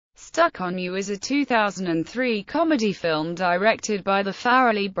Stuck on You is a 2003 comedy film directed by the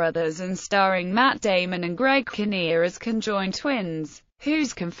Farrelly brothers and starring Matt Damon and Greg Kinnear as conjoined twins,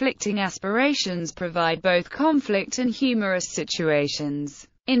 whose conflicting aspirations provide both conflict and humorous situations.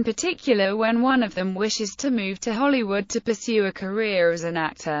 In particular when one of them wishes to move to Hollywood to pursue a career as an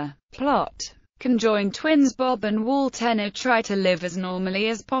actor. Plot: conjoined twins Bob and Walt Ennard try to live as normally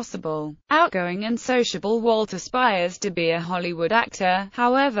as possible. Outgoing and sociable Walt aspires to be a Hollywood actor,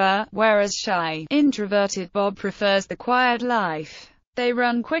 however, whereas shy, introverted Bob prefers the quiet life. They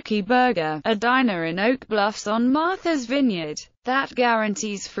run Quickie Burger, a diner in Oak Bluffs on Martha's Vineyard, that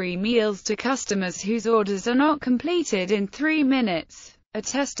guarantees free meals to customers whose orders are not completed in 3 minutes. A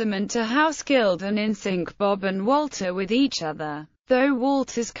testament to how skilled and in sync Bob and Walt are with each other. Though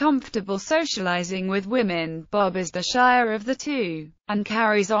Walt is comfortable socializing with women, Bob is the shyer of the two, and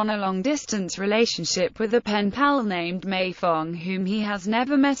carries on a long-distance relationship with a pen pal named Mei Fong whom he has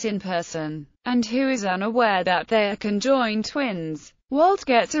never met in person, and who is unaware that they are conjoined twins. Walt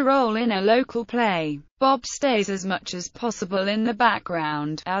gets a role in a local play. Bob stays as much as possible in the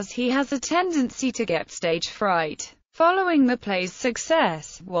background, as he has a tendency to get stage fright. Following the play's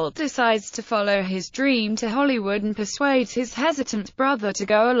success, Walt decides to follow his dream to Hollywood and persuades his hesitant brother to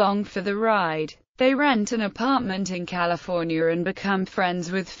go along for the ride. They rent an apartment in California and become friends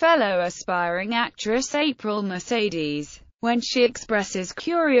with fellow aspiring actress April Mercedes. When she expresses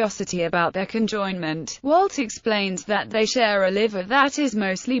curiosity about their conjoinment, Walt explains that they share a liver that is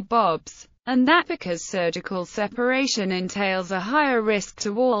mostly Bob's, and that because surgical separation entails a higher risk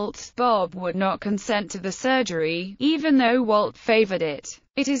to Walt, Bob would not consent to the surgery, even though Walt favored it.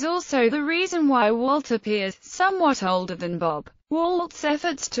 It is also the reason why Walt appears somewhat older than Bob. Walt's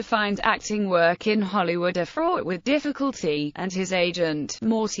efforts to find acting work in Hollywood are fraught with difficulty, and his agent,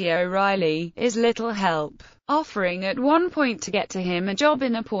 Morty O'Reilly, is little help, offering at one point to get to him a job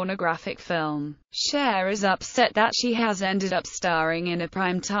in a pornographic film. Cher is upset that she has ended up starring in a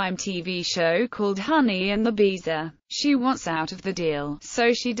primetime TV show called Honey and the Beezer. She wants out of the deal,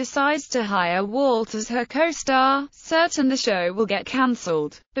 so she decides to hire Walt as her co-star, certain the show will get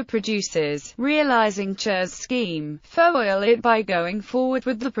cancelled. The producers, realizing Cher's scheme, foil it by going forward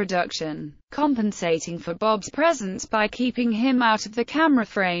with the production, compensating for Bob's presence by keeping him out of the camera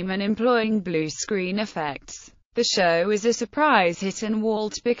frame and employing blue screen effects. The show is a surprise hit and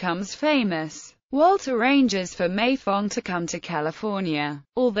Walt becomes famous. Walt arranges for Mei Fong to come to California.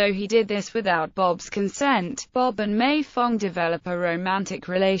 Although he did this without Bob's consent, Bob and Mei Fong develop a romantic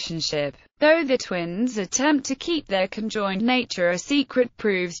relationship. Though the twins attempt to keep their conjoined nature a secret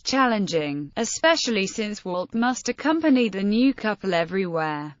proves challenging, especially since Walt must accompany the new couple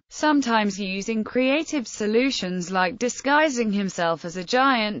everywhere, sometimes using creative solutions like disguising himself as a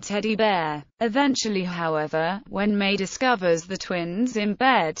giant teddy bear. Eventually, however, when Mei discovers the twins in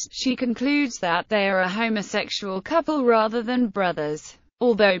bed, she concludes that they are a homosexual couple rather than brothers.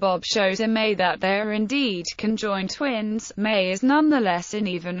 Although Bob shows Mei that they are indeed conjoined twins, Mei is nonetheless in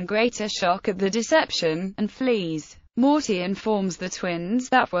even greater shock at the deception, and flees. Morty informs the twins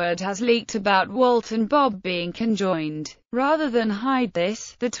that word has leaked about Walt and Bob being conjoined. Rather than hide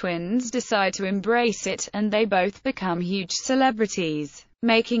this, the twins decide to embrace it, and they both become huge celebrities,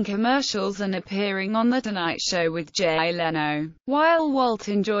 making commercials and appearing on The Tonight Show with Jay Leno. While Walt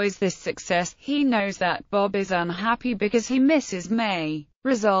enjoys this success, he knows that Bob is unhappy because he misses Mei.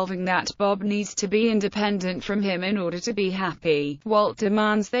 Resolving that Bob needs to be independent from him in order to be happy, Walt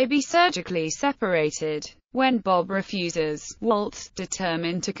demands they be surgically separated. When Bob refuses, Walt,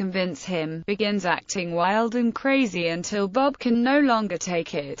 determined to convince him, begins acting wild and crazy until Bob can no longer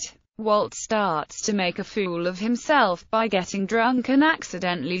take it. Walt starts to make a fool of himself by getting drunk and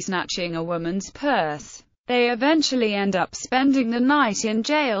accidentally snatching a woman's purse. They eventually end up spending the night in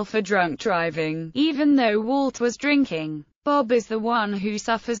jail for drunk driving, even though Walt was drinking. Bob is the one who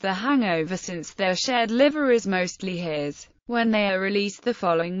suffers the hangover since their shared liver is mostly his. When they are released the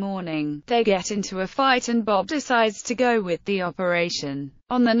following morning, they get into a fight and Bob decides to go with the operation.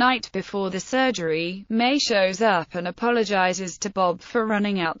 On the night before the surgery, Mei shows up and apologizes to Bob for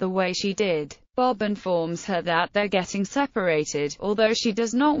running out the way she did. Bob informs her that they're getting separated, although she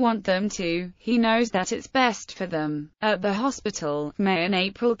does not want them to. He knows that it's best for them. At the hospital, Mei and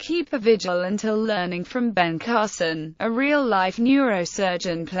April keep a vigil until learning from Ben Carson, a real-life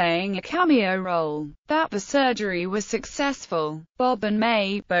neurosurgeon playing a cameo role, that the surgery was successful. Bob and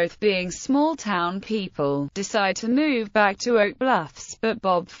Mei, both being small-town people, decide to move back to Oak Bluffs, but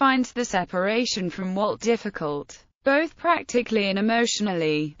Bob finds the separation from Walt difficult, both practically and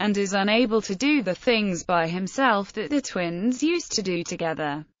emotionally, and is unable to do the things by himself that the twins used to do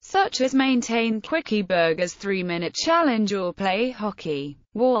together. such as maintain Quickie Burger's 3-minute challenge or play hockey.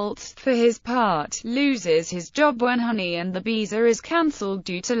 Walt, for his part, loses his job when Honey and the Beezer is cancelled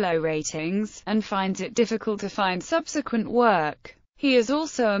due to low ratings, and finds it difficult to find subsequent work. He is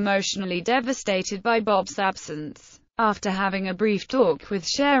also emotionally devastated by Bob's absence. After having a brief talk with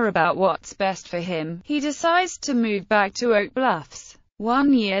Cher about what's best for him, he decides to move back to Oak Bluffs.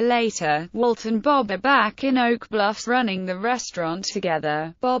 1 year later, Walt and Bob are back in Oak Bluffs running the restaurant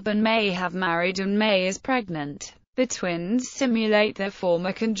together. Bob and May have married and May is pregnant. The twins simulate their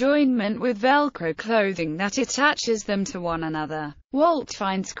former conjoinment with Velcro clothing that attaches them to one another. Walt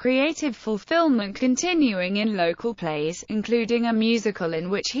finds creative fulfillment continuing in local plays, including a musical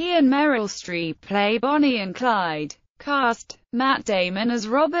in which he and Meryl Streep play Bonnie and Clyde. Cast: Matt Damon as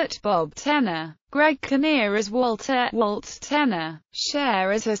Robert Bob Tenner, Greg Kinnear as Walter Walt Tenner,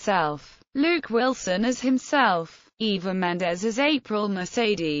 Cher as herself, Luke Wilson as himself, Eva Mendes as April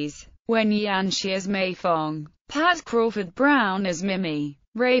Mercedes, Wen Yanxi as Mei Fong, Pat Crawford Brown as Mimi,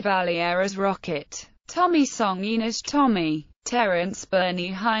 Ray Valier as Rocket, Tommy Song Yin as Tommy, Terrence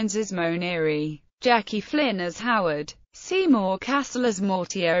Bernie Hines as Moneri, Jackie Flynn as Howard, Seymour Cassel as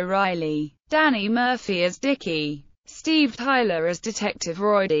Morty O'Reilly, Danny Murphy as Dickie, Steve Tyler as Detective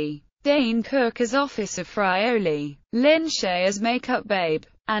Roydy, Dane Cook as Officer Frioli, Lynn Shay as Makeup Babe,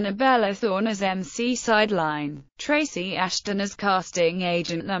 Annabella Thorne as MC Sideline, Tracy Ashton as Casting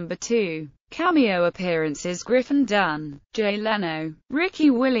Agent No. 2. Cameo appearances: Griffin Dunn, Jay Leno, Ricky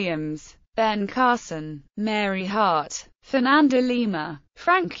Williams, Ben Carson, Mary Hart, Fernanda Lima,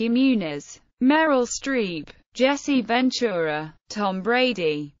 Frankie Muniz, Meryl Streep, Jesse Ventura, Tom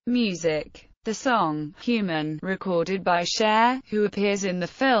Brady. Music: the song, Human, recorded by Cher, who appears in the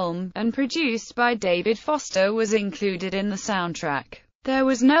film, and produced by David Foster, was included in the soundtrack. There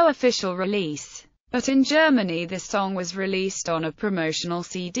was no official release, but in Germany the song was released on a promotional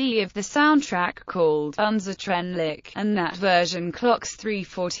CD of the soundtrack called Unser Trennlich, and that version clocks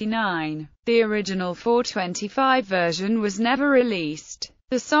 3:49. The original 4:25 version was never released.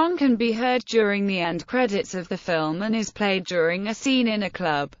 The song can be heard during the end credits of the film and is played during a scene in a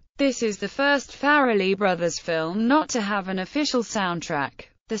club. This is the first Farrelly Brothers film not to have an official soundtrack.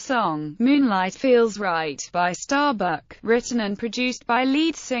 The song, Moonlight Feels Right, by Starbuck, written and produced by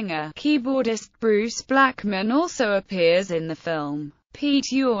lead singer, keyboardist Bruce Blackman, also appears in the film.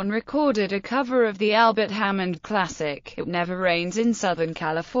 Pete Yorn recorded a cover of the Albert Hammond classic, It Never Rains in Southern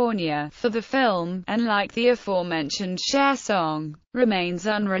California, for the film, and like the aforementioned Cher song, remains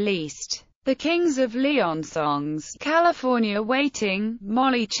unreleased. The Kings of Leon songs, California Waiting,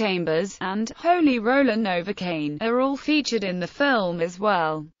 Molly Chambers, and Holy Roller Novocaine, are all featured in the film as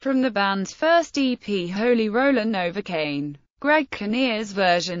well. From the band's first EP Holy Roller Novocaine, Greg Kinnear's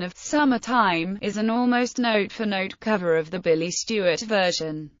version of Summertime is an almost note-for-note cover of the Billy Stewart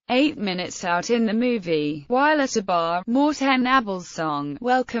version. 8 minutes out in the movie, while at a bar, Morten Abel's song,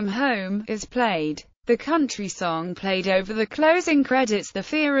 Welcome Home, is played. The country song played over the closing credits. The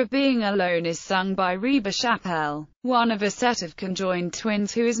Fear of Being Alone is sung by Reba Chappelle, one of a set of conjoined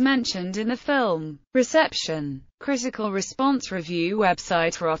twins who is mentioned in the film. Reception. Critical response review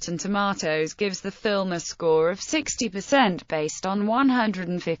website Rotten Tomatoes gives the film a score of 60% based on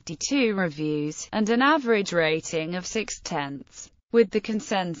 152 reviews, and an average rating of 6/10. With the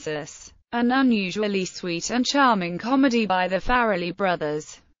consensus, an unusually sweet and charming comedy by the Farrelly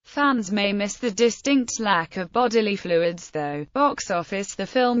brothers. Fans may miss the distinct lack of bodily fluids though. Box office. The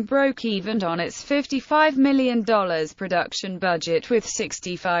film broke even on its $55 million production budget with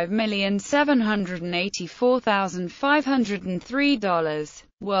 $65,784,503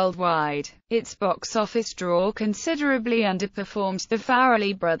 worldwide. Its box office draw considerably underperformed the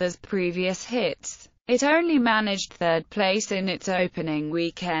Farrelly brothers' previous hits. It only managed third place in its opening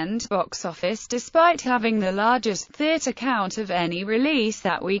weekend box office despite having the largest theater count of any release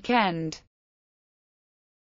that weekend.